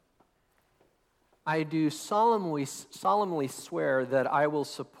I do solemnly swear that I will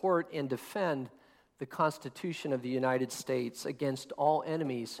support and defend the Constitution of the United States against all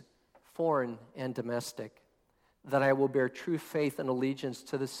enemies, foreign and domestic, that I will bear true faith and allegiance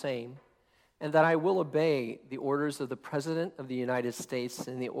to the same, and that I will obey the orders of the President of the United States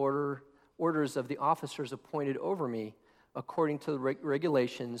and the orders of the officers appointed over me according to the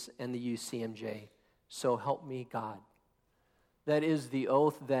regulations and the UCMJ. So help me God. That is the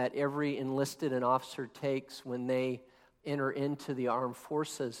oath that every enlisted and officer takes when they enter into the armed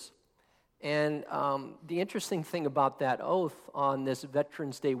forces. And the interesting thing about that oath on this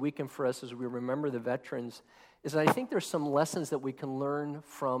Veterans Day weekend for us as we remember the veterans is that I think there's some lessons that we can learn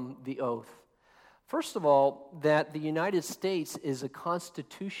from the oath. First of all, that the United States is a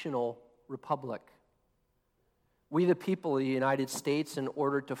constitutional republic. We, the people of the United States, in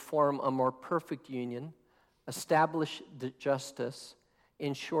order to form a more perfect union, establish justice,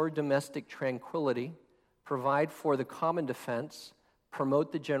 ensure domestic tranquility, provide for the common defense,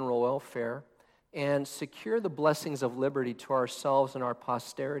 promote the general welfare, and secure the blessings of liberty to ourselves and our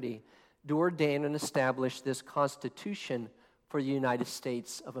posterity, do ordain and establish this Constitution for the United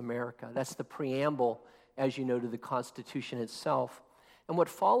States of America. That's the preamble, as you know, to the Constitution itself. And what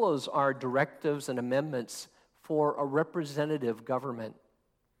follows are directives and amendments for a representative government.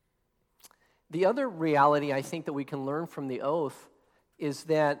 The other reality I think that we can learn from the oath is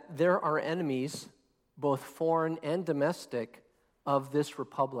that there are enemies, both foreign and domestic, of this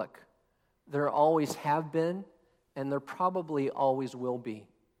republic. There always have been, and there probably always will be.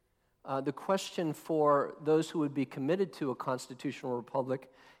 The question for those who would be committed to a constitutional republic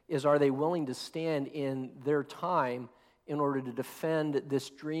is, are they willing to stand in their time in order to defend this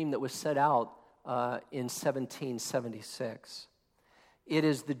dream that was set out in 1776? It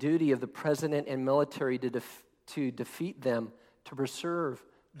is the duty of the president and military to defeat them, to preserve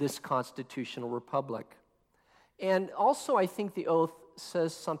this constitutional republic. And also, I think the oath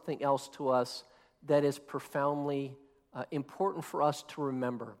says something else to us that is profoundly important for us to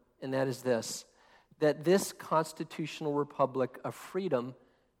remember, and that is this, that this constitutional republic of freedom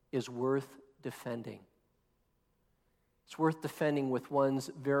is worth defending. It's worth defending with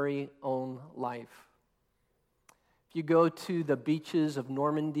one's very own life. If you go to the beaches of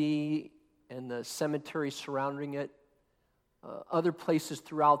Normandy and the cemeteries surrounding it, other places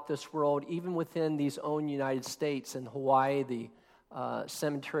throughout this world, even within these own United States, in Hawaii, the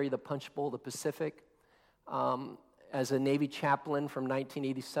cemetery, the Punch Bowl, the Pacific. As a Navy chaplain from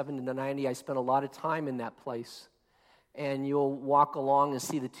 1987 to 90, I spent a lot of time in that place. And you'll walk along and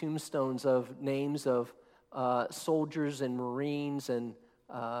see the tombstones of names of soldiers and Marines and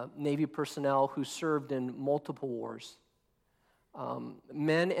Navy personnel who served in multiple wars.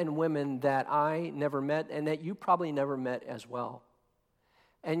 Men and women that I never met and that you probably never met as well.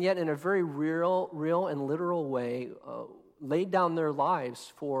 And yet in a very real and literal way, laid down their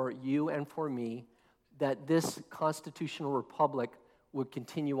lives for you and for me, that this constitutional republic would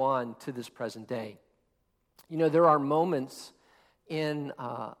continue on to this present day. You know, there are moments in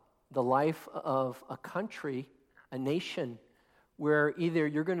the life of a country, a nation, where either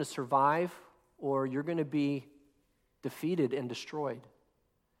you're going to survive or you're going to be defeated and destroyed.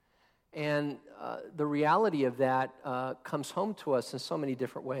 And the reality of that comes home to us in so many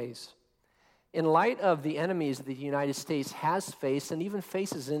different ways. In light of the enemies that the United States has faced and even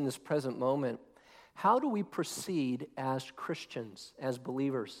faces in this present moment, how do we proceed as Christians, as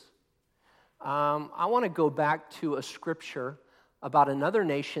believers? I want to go back to a scripture about another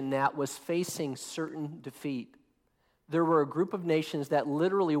nation that was facing certain defeat. There were a group of nations that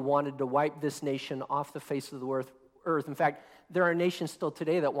literally wanted to wipe this nation off the face of the earth. In fact, there are nations still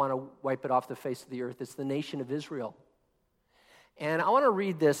today that want to wipe it off the face of the earth. It's the nation of Israel. And I want to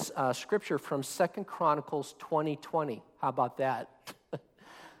read this scripture from 2 Chronicles 20:20. How about that?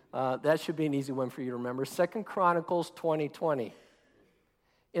 That should be an easy one for you to remember. 2 Chronicles 20:20.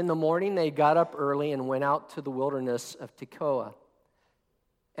 In the morning they got up early and went out to the wilderness of Tekoa.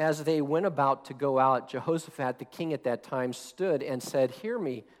 As they went about to go out, Jehoshaphat, the king at that time, stood and said, "Hear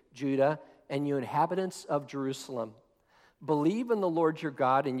me, Judah, and you inhabitants of Jerusalem. Believe in the Lord your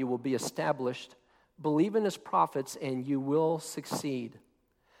God, and you will be established. Believe in his prophets, and you will succeed."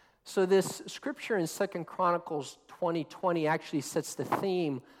 So this scripture in 2 Chronicles 20:20 actually sets the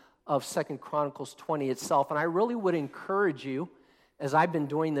theme of 2 Chronicles 20 itself. And I really would encourage you, as I've been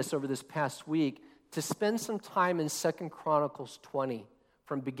doing this over this past week, to spend some time in 2 Chronicles 20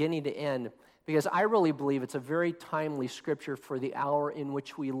 from beginning to end, because I really believe it's a very timely scripture for the hour in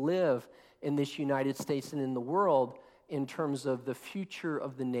which we live in this United States and in the world in terms of the future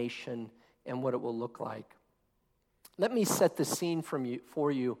of the nation and what it will look like. Let me set the scene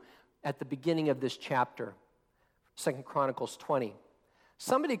for you at the beginning of this chapter, 2 Chronicles 20.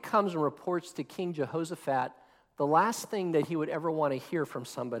 Somebody comes and reports to King Jehoshaphat the last thing that he would ever want to hear from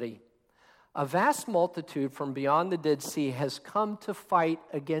somebody. A vast multitude from beyond the Dead Sea has come to fight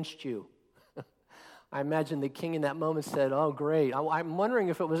against you. I imagine the king in that moment said, oh, great. I'm wondering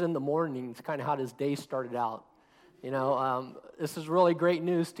if it was in the morning. It's kind of how his day started out. This is really great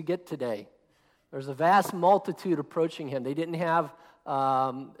news to get today. There's a vast multitude approaching him. They didn't have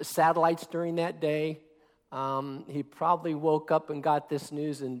satellites during that day. He probably woke up and got this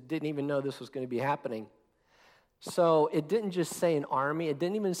news and didn't even know this was going to be happening. So it didn't just say an army. It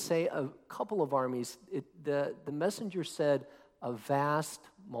didn't even say a couple of armies. The messenger said a vast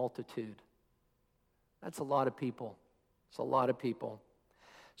multitude. That's a lot of people. It's a lot of people.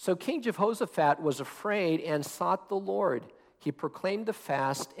 So King Jehoshaphat was afraid and sought the Lord. He proclaimed the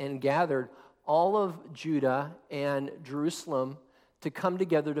fast and gathered all of Judah and Jerusalem to come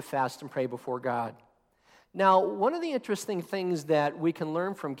together to fast and pray before God. Now, one of the interesting things that we can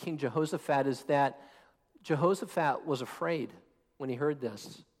learn from King Jehoshaphat is that Jehoshaphat was afraid when he heard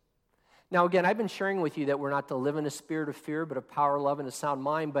this. Now, again, I've been sharing with you that we're not to live in a spirit of fear, but of power, love, and a sound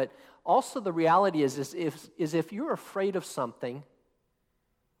mind. But also the reality is if you're afraid of something,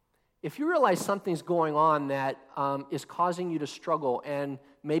 if you realize something's going on that is causing you to struggle, and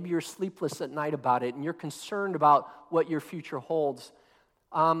maybe you're sleepless at night about it, and you're concerned about what your future holds,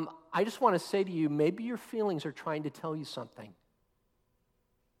 I just want to say to you, maybe your feelings are trying to tell you something.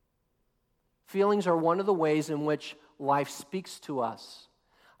 Feelings are one of the ways in which life speaks to us.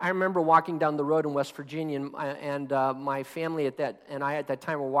 I remember walking down the road in West Virginia, and my family at that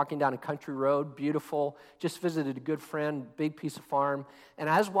time were walking down a country road, beautiful, just visited a good friend, big piece of farm. And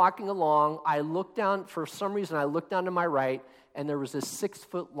as walking along, I looked down, for some reason, I looked down to my right, and there was this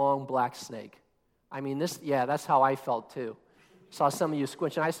 6-foot-long black snake. I mean, that's how I felt too. Saw some of you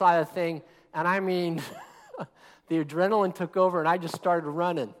squinching. I saw that thing, and I mean, the adrenaline took over, and I just started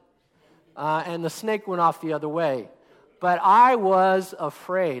running. And the snake went off the other way. But I was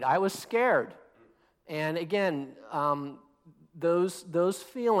afraid. I was scared. And again, those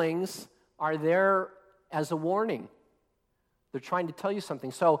feelings are there as a warning. They're trying to tell you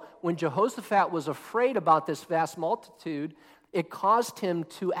something. So when Jehoshaphat was afraid about this vast multitude, it caused him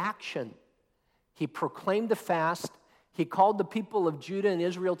to action. He proclaimed the fast. He called the people of Judah and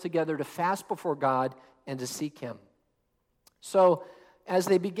Israel together to fast before God and to seek him. So as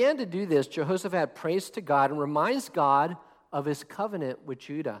they began to do this, Jehoshaphat prays to God and reminds God of his covenant with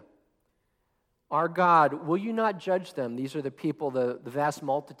Judah. Our God, will you not judge them? These are the people, the vast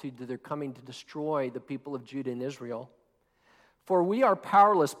multitude that are coming to destroy the people of Judah and Israel. For we are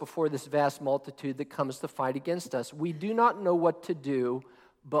powerless before this vast multitude that comes to fight against us. We do not know what to do,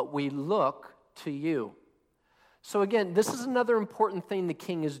 but we look to you. So again, this is another important thing the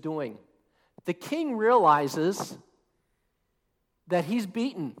king is doing. The king realizes that he's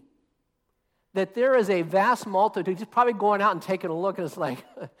beaten, that there is a vast multitude. He's probably going out and taking a look, and it's like,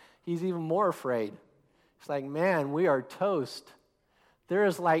 he's even more afraid. It's like, man, we are toast. There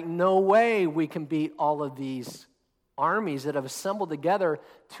is like no way we can beat all of these armies that have assembled together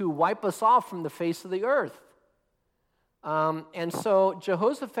to wipe us off from the face of the earth. And so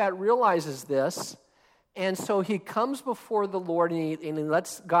Jehoshaphat realizes this, and so he comes before the Lord, and he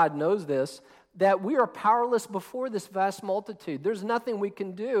lets God know this, that we are powerless before this vast multitude. There's nothing we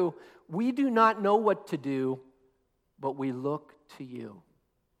can do. We do not know what to do, but we look to you.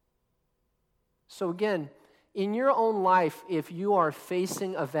 So again, in your own life, if you are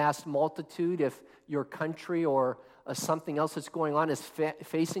facing a vast multitude, if your country or something else that's going on is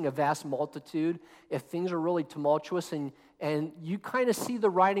facing a vast multitude, if things are really tumultuous and you kind of see the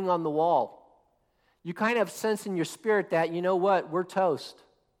writing on the wall, you kind of sense in your spirit that, you know what, we're toast.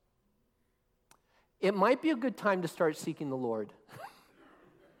 It might be a good time to start seeking the Lord.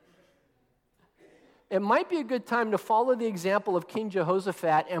 It might be a good time to follow the example of King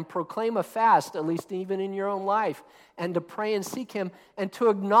Jehoshaphat and proclaim a fast, at least even in your own life, and to pray and seek him and to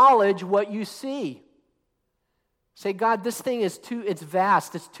acknowledge what you see. Say, God, this thing it's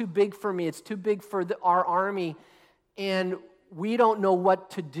vast, it's too big for me, it's too big for our army, and we don't know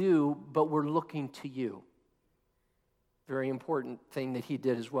what to do, but we're looking to you. Very important thing that he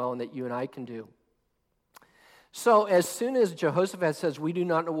did as well and that you and I can do. So as soon as Jehoshaphat says, we do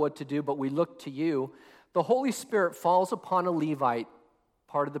not know what to do, but we look to you, the Holy Spirit falls upon a Levite,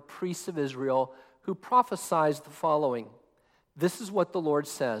 part of the priests of Israel, who prophesies the following. This is what the Lord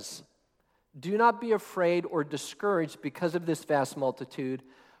says. Do not be afraid or discouraged because of this vast multitude,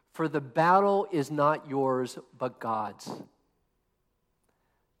 for the battle is not yours, but God's.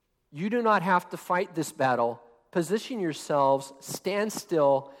 You do not have to fight this battle. Position yourselves, stand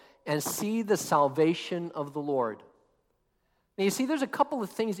still, and see the salvation of the Lord. Now, you see, there's a couple of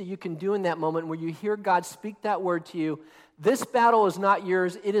things that you can do in that moment where you hear God speak that word to you. This battle is not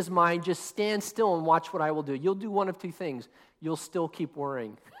yours, it is mine. Just stand still and watch what I will do. You'll do one of two things. You'll still keep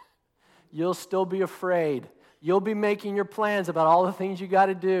worrying. You'll still be afraid. You'll be making your plans about all the things you got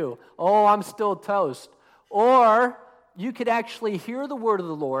to do. Oh, I'm still toast. Or you could actually hear the word of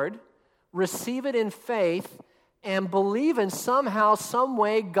the Lord, receive it in faith, and believe in somehow, some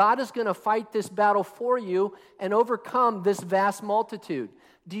way, God is going to fight this battle for you and overcome this vast multitude.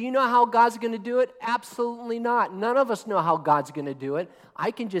 Do you know how God's going to do it? Absolutely not. None of us know how God's going to do it. I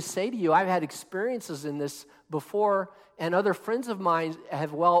can just say to you, I've had experiences in this before, and other friends of mine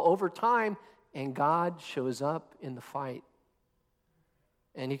have over time, and God shows up in the fight.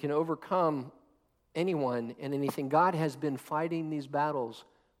 And He can overcome anyone and anything. God has been fighting these battles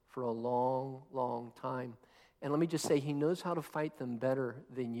for a long, long time. And let me just say, He knows how to fight them better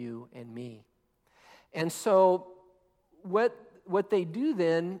than you and me. And so what they do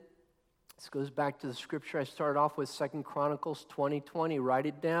then, this goes back to the scripture I started off with, 2 Chronicles 20:20. Write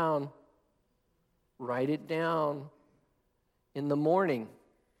it down. Write it down. In the morning,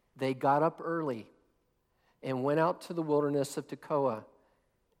 they got up early and went out to the wilderness of Tekoa.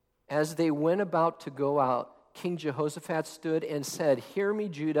 As they went about to go out, King Jehoshaphat stood and said, "Hear me,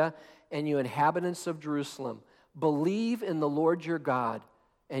 Judah, and you inhabitants of Jerusalem. Believe in the Lord your God,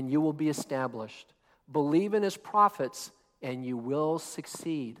 and you will be established. Believe in His prophets, and you will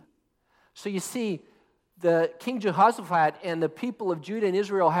succeed." So you see, the King Jehoshaphat and the people of Judah and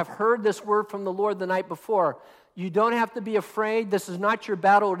Israel have heard this word from the Lord the night before. You don't have to be afraid. This is not your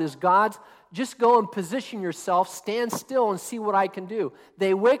battle, it is God's. Just go and position yourself, stand still and see what I can do.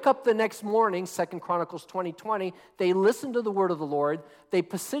 They wake up the next morning, 2 Chronicles 20:20. They listen to the word of the Lord. They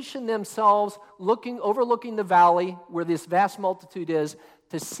position themselves overlooking the valley where this vast multitude is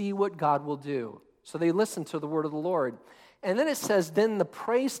to see what God will do. So they listen to the word of the Lord. And then it says, then the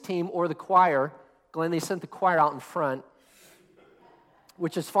praise team or the choir, Glenn, they sent the choir out in front,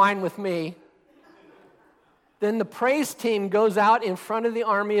 which is fine with me. Then the praise team goes out in front of the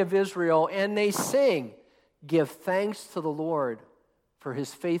army of Israel and they sing, "Give thanks to the Lord, for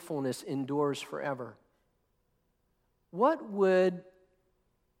His faithfulness endures forever." What would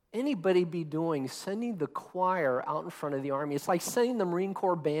anybody be doing sending the choir out in front of the army? It's like sending the Marine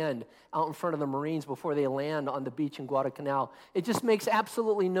Corps band out in front of the Marines before they land on the beach in Guadalcanal. It just makes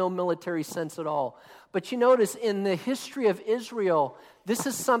absolutely no military sense at all. But you notice in the history of Israel, this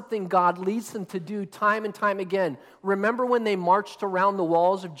is something God leads them to do time and time again. Remember when they marched around the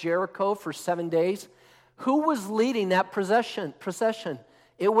walls of Jericho for 7 days? Who was leading that procession?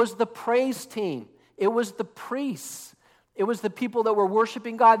 It was the praise team. It was the priests. It was the people that were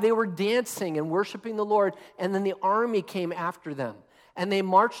worshiping God. They were dancing and worshiping the Lord, and then the army came after them. And they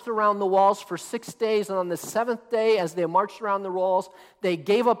marched around the walls for 6 days, and on the 7th day, as they marched around the walls, they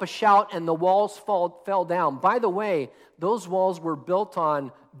gave up a shout, and the walls fell down. By the way, those walls were built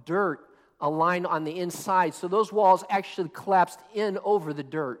on dirt, aligned on the inside, so those walls actually collapsed in over the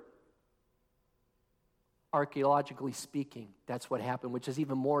dirt. Archaeologically speaking, that's what happened, which is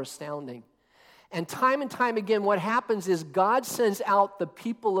even more astounding. And time again, what happens is God sends out the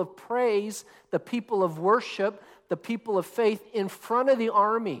people of praise, the people of worship, the people of faith in front of the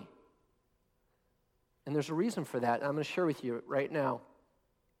army. And there's a reason for that. I'm going to share with you right now.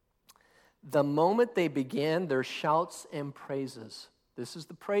 The moment they began their shouts and praises, this is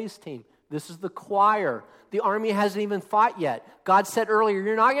the praise team, this is the choir. The army hasn't even fought yet. God said earlier,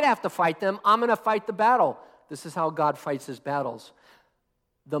 you're not going to have to fight them. I'm going to fight the battle. This is how God fights His battles.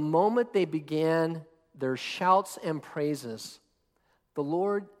 The moment they began their shouts and praises, the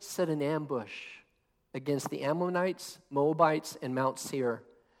Lord set an ambush against the Ammonites, Moabites, and Mount Seir.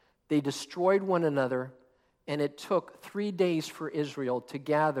 They destroyed one another, and it took 3 days for Israel to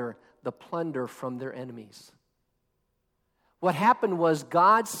gather the plunder from their enemies. What happened was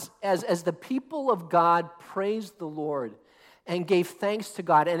as the people of God praised the Lord and gave thanks to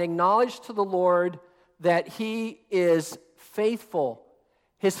God and acknowledged to the Lord that He is faithful,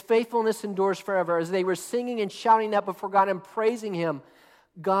 His faithfulness endures forever. As they were singing and shouting that before God and praising Him,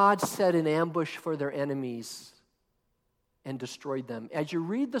 God set an ambush for their enemies and destroyed them. As you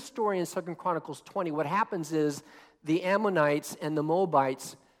read the story in 2 Chronicles 20, what happens is the Ammonites and the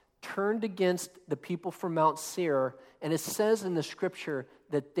Moabites turned against the people from Mount Seir, and it says in the scripture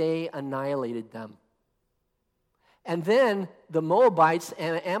that they annihilated them. And then the Moabites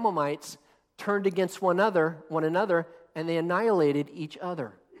and Ammonites turned against one another, and they annihilated each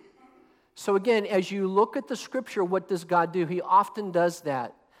other. So again, as you look at the scripture, what does God do? He often does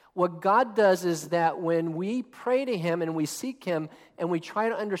that. What God does is that when we pray to him and we seek him and we try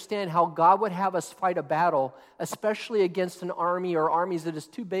to understand how God would have us fight a battle, especially against an army or armies that is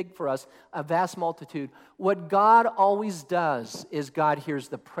too big for us, a vast multitude, what God always does is God hears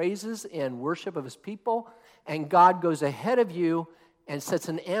the praises and worship of his people, and God goes ahead of you and sets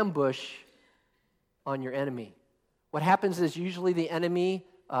an ambush on your enemy. What happens is usually the enemy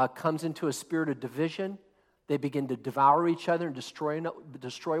comes into a spirit of division. They begin to devour each other and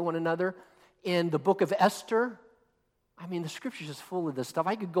destroy one another. In the book of Esther, the scripture's just full of this stuff.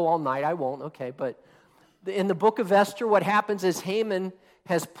 I could go all night. I won't, okay. But in the book of Esther, what happens is Haman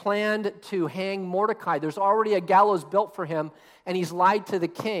has planned to hang Mordecai. There's already a gallows built for him, and he's lied to the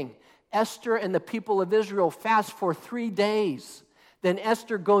king. Esther and the people of Israel fast for 3 days. Then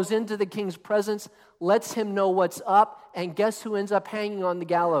Esther goes into the king's presence, lets him know what's up, and guess who ends up hanging on the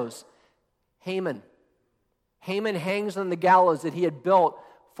gallows? Haman. Haman hangs on the gallows that he had built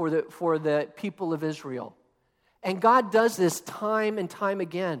for the people of Israel. And God does this time and time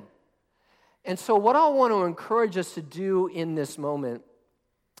again. And so what I want to encourage us to do in this moment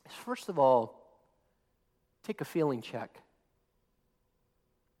is, first of all, take a feeling check.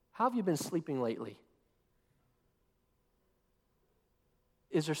 How have you been sleeping lately?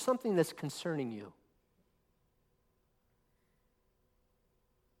 Is there something that's concerning you?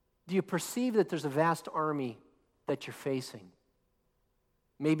 Do you perceive that there's a vast army that you're facing?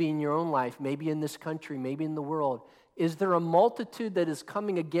 Maybe in your own life, maybe in this country, maybe in the world. Is there a multitude that is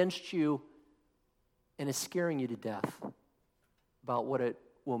coming against you and is scaring you to death about what it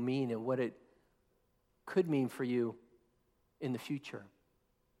will mean and what it could mean for you in the future?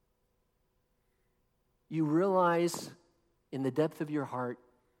 You realize in the depth of your heart,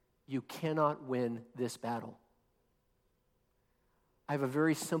 you cannot win this battle. I have a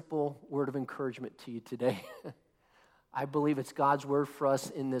very simple word of encouragement to you today. I believe it's God's word for us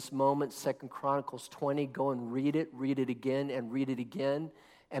in this moment, 2 Chronicles 20. Go and read it again, and read it again,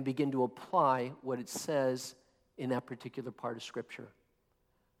 and begin to apply what it says in that particular part of Scripture.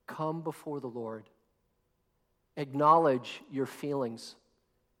 Come before the Lord. Acknowledge your feelings.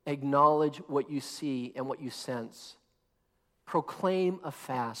 Acknowledge what you see and what you sense. Proclaim a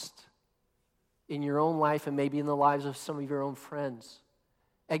fast in your own life and maybe in the lives of some of your own friends.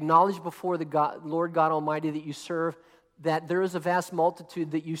 Acknowledge before the Lord God Almighty that you serve that there is a vast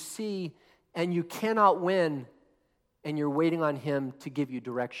multitude that you see and you cannot win, and you're waiting on him to give you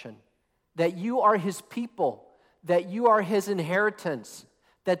direction. That you are his people, that you are his inheritance,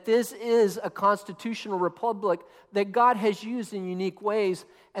 that this is a constitutional republic that God has used in unique ways,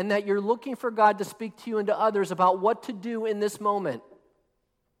 and that you're looking for God to speak to you and to others about what to do in this moment.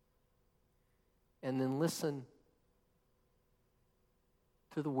 And then listen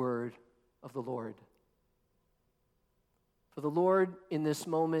to the word of the Lord. For the Lord in this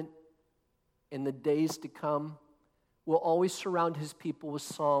moment, in the days to come, will always surround his people with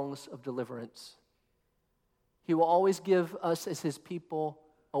songs of deliverance. He will always give us as his people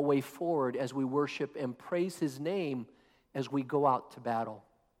a way forward as we worship and praise his name as we go out to battle.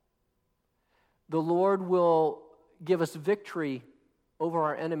 The Lord will give us victory over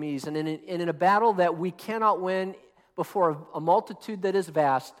our enemies, and in a battle that we cannot win before a multitude that is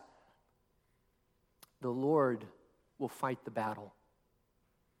vast, the Lord will fight the battle.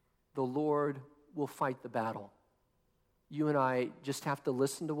 The Lord will fight the battle. You and I just have to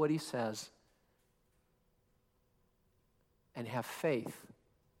listen to what he says and have faith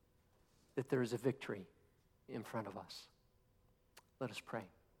that there is a victory in front of us. Let us pray.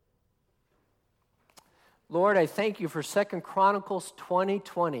 Lord, I thank you for 2 Chronicles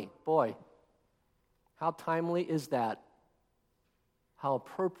 20:20. Boy, how timely is that? How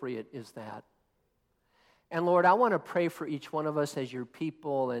appropriate is that? And Lord, I want to pray for each one of us as your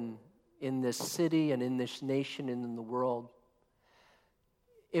people and in this city and in this nation and in the world.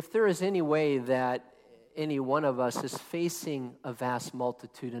 If there is any way that any one of us is facing a vast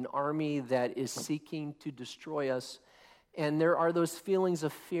multitude, an army that is seeking to destroy us, and there are those feelings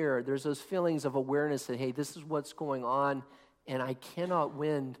of fear, there's those feelings of awareness that, hey, this is what's going on, and I cannot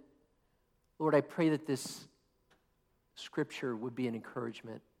win. Lord, I pray that this scripture would be an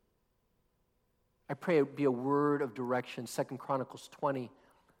encouragement. I pray it would be a word of direction, 2 Chronicles 20,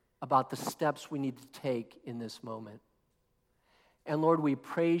 about the steps we need to take in this moment. And Lord, we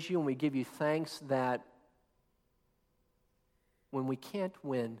praise you and we give you thanks that when we can't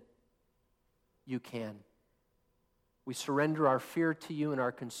win, you can. We surrender our fear to you and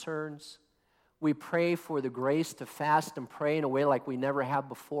our concerns. We pray for the grace to fast and pray in a way like we never have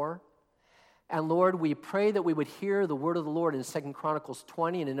before. And Lord, we pray that we would hear the word of the Lord in 2 Chronicles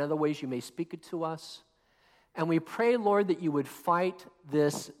 20 and in other ways you may speak it to us. And we pray, Lord, that you would fight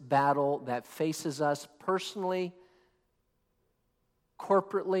this battle that faces us personally,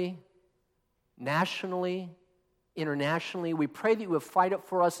 corporately, nationally, internationally. We pray that you would fight it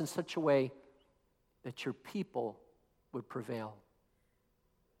for us in such a way that your people would prevail.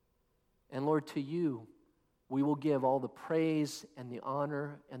 And Lord, to you, we will give all the praise and the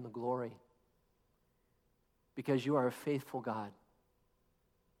honor and the glory, because you are a faithful God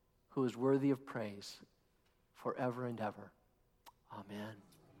who is worthy of praise forever and ever. Amen.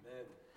 Amen.